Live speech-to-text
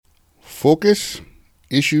Focus,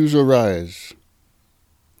 issues arise.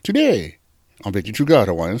 Today, on Victor Trugata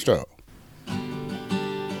Hawaiian Style.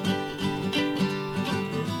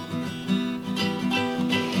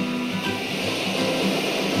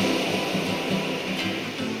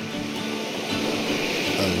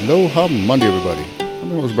 Aloha Monday, everybody.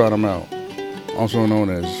 I'm your host, Brad Amel, also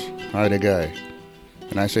known as Hi the Guy.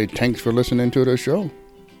 And I say thanks for listening to the show.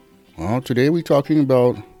 Well, today we're talking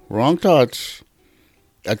about wrong thoughts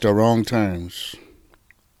at the wrong times.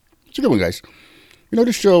 It's a good one, guys. You know,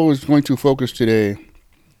 the show is going to focus today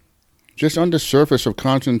just on the surface of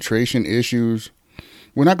concentration issues.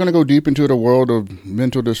 We're not going to go deep into the world of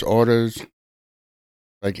mental disorders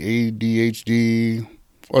like ADHD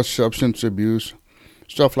or substance abuse,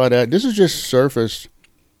 stuff like that. This is just surface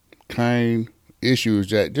kind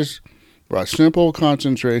issues that just simple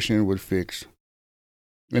concentration would fix.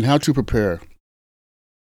 And how to prepare.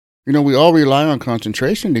 You know, we all rely on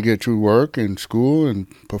concentration to get through work and school and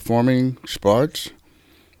performing sports,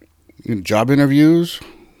 job interviews,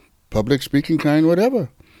 public speaking kind,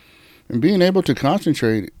 whatever. And being able to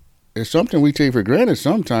concentrate is something we take for granted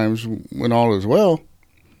sometimes when all is well.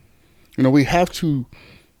 You know, we have to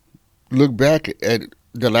look back at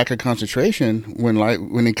the lack of concentration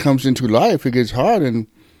when it comes into life. It gets hard and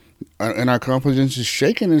our confidence is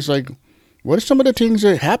shaken. It's like, what are some of the things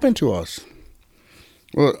that happen to us?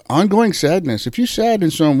 Well, ongoing sadness. If you're sad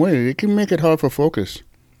in some way, it can make it hard for focus.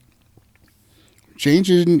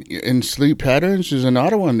 Changes in sleep patterns is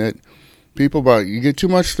another one that you get too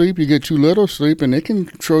much sleep, you get too little sleep, and it can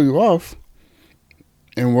throw you off.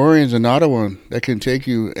 And worry is another one that can take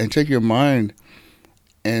your mind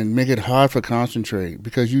and make it hard for concentrate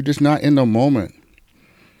because you're just not in the moment.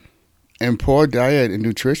 And poor diet and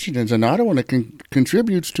nutrition is another one that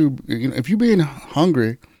contributes to, if you're being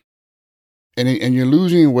hungry and you're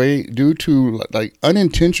losing weight due to like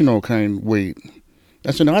unintentional kind weight,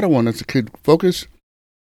 that's another one that could focus.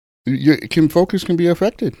 Focus can be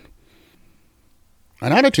affected.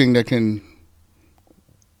 Another thing that can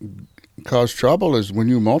cause trouble is when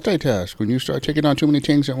you multitask, when you start taking on too many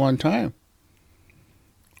things at one time.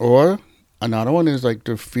 Or another one is like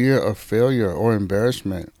the fear of failure or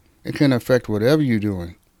embarrassment. It can affect whatever you're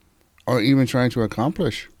doing or even trying to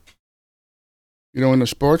accomplish. You know, in the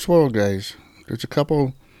sports world, guys, there's a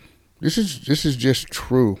couple. This is just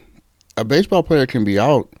true. A baseball player can be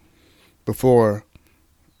out before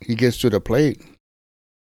he gets to the plate.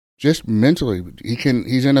 Just mentally,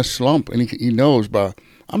 he's in a slump and he knows, but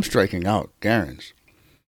I'm striking out, guaranteed.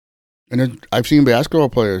 And I've seen basketball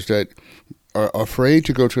players that are afraid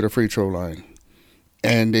to go to the free throw line.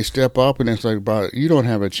 And they step up and it's like, but you don't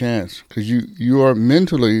have a chance because you are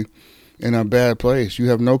mentally in a bad place. You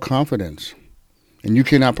have no confidence and you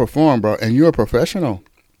cannot perform, bro. And you're a professional.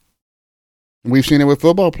 We've seen it with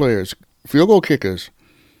football players, field goal kickers.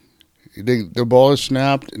 The ball is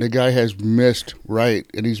snapped and the guy has missed right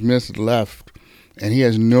and he's missed left and he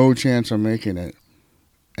has no chance of making it.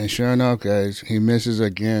 And sure enough, guys, he misses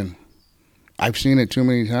again. I've seen it too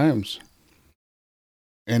many times.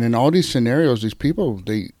 And in all these scenarios, these people,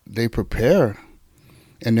 they prepare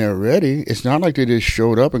and they're ready. It's not like they just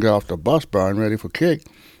showed up and got off the bus bar and ready for kick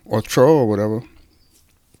or throw or whatever.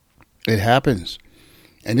 It happens.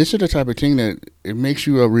 And this is the type of thing that it makes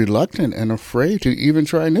you reluctant and afraid to even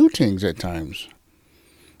try new things at times.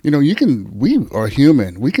 You know, we are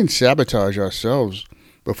human. We can sabotage ourselves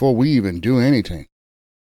before we even do anything.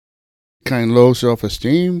 Kind of low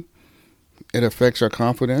self-esteem, it affects our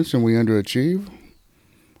confidence and we underachieve.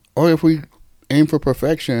 Or if we aim for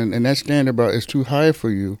perfection and that standard bar is too high for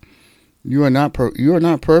you, you are not perfect.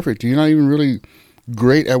 You're not even really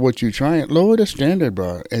great at what you're trying. Lower the standard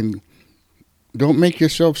bar and don't make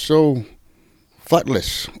yourself so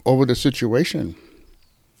futless over the situation.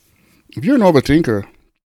 If you're an overthinker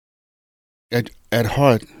at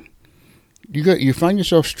heart, you find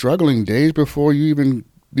yourself struggling days before the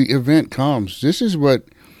event comes. This is what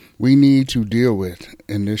we need to deal with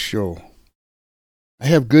in this show. I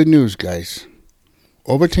have good news, guys.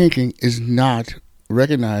 Overthinking is not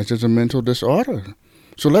recognized as a mental disorder.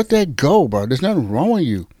 So let that go, bro. There's nothing wrong with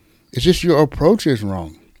you. It's just your approach is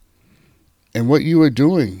wrong. And what you are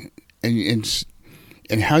doing and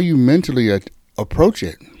how you mentally approach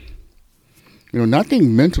it. You know,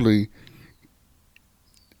 nothing mentally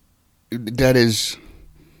that is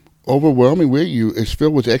overwhelming with you is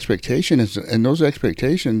filled with expectations. And those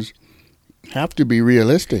expectations have to be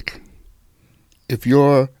realistic. If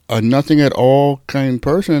you're a nothing at all kind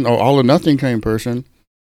person or all or nothing kind person,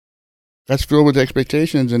 that's filled with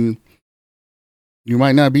expectations and you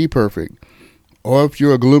might not be perfect. Or if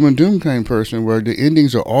you're a gloom and doom kind of person where the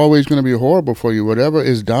endings are always going to be horrible for you, whatever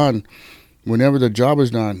is done, whenever the job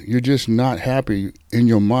is done, you're just not happy in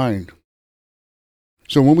your mind.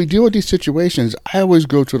 So when we deal with these situations, I always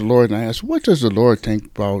go to the Lord and I ask, what does the Lord think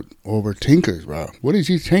about overthinkers, bro? What does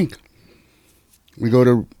he think? We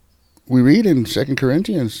read in 2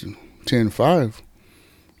 Corinthians 10:5,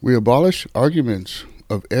 we abolish arguments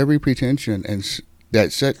of every pretension and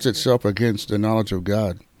that sets itself against the knowledge of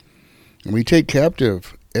God. And we take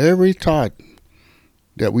captive every thought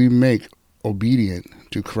that we make obedient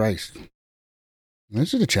to Christ. And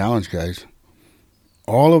this is the challenge, guys.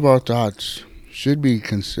 All of our thoughts should be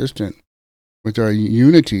consistent with our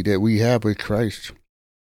unity that we have with Christ.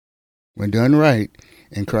 When done right,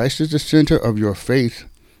 and Christ is the center of your faith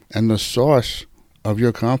and the source of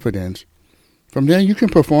your confidence, from there you can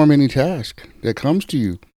perform any task that comes to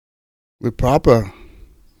you with proper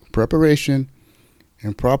preparation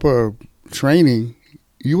and proper training.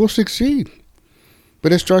 You will succeed.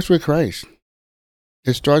 But it starts with Christ.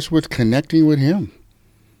 It starts with connecting with him.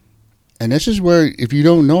 And this is where, if you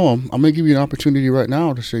don't know him, I'm going to give you an opportunity right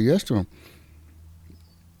now to say yes to him.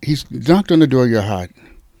 He's knocked on the door of your heart.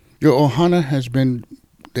 Your ohana has been,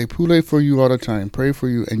 they pule for you all the time, pray for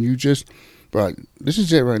you, and you just, bro, this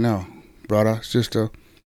is it right now, brother, sister.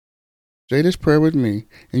 Say this prayer with me,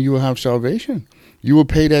 and you will have salvation. You will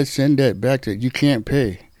pay that sin debt back that you can't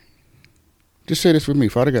pay. Just say this with me.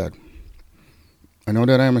 Father God, I know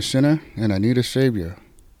that I am a sinner, and I need a Savior.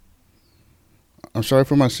 I'm sorry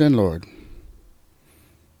for my sin, Lord.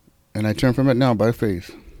 And I turn from it now by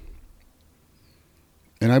faith.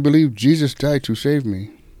 And I believe Jesus died to save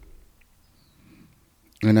me.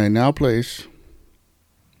 And I now place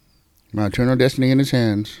my eternal destiny in his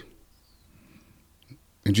hands.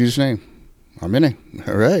 In Jesus' name. Amen.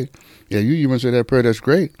 All right. Yeah, you want to say that prayer. That's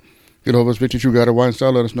great. Get over us, Victory True God of Wine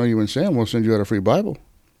Style. Let us know you and Sam. We'll send you out a free Bible.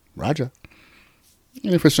 Roger.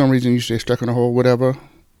 And if for some reason you stay stuck in a hole, whatever,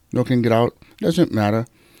 no can get out, doesn't matter.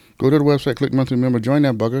 Go to the website, click monthly member, join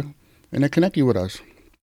that bugger, and then connect you with us.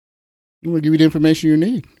 We'll give you the information you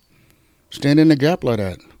need. Stand in the gap like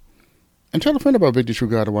that. And tell a friend about Victory True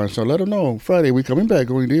God of Wine Style. Let them know Friday we coming back,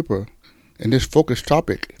 going deeper in this focused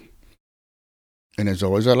topic. And as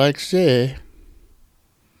always, I like to say,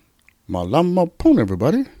 malama poon,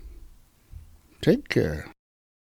 everybody. Take care.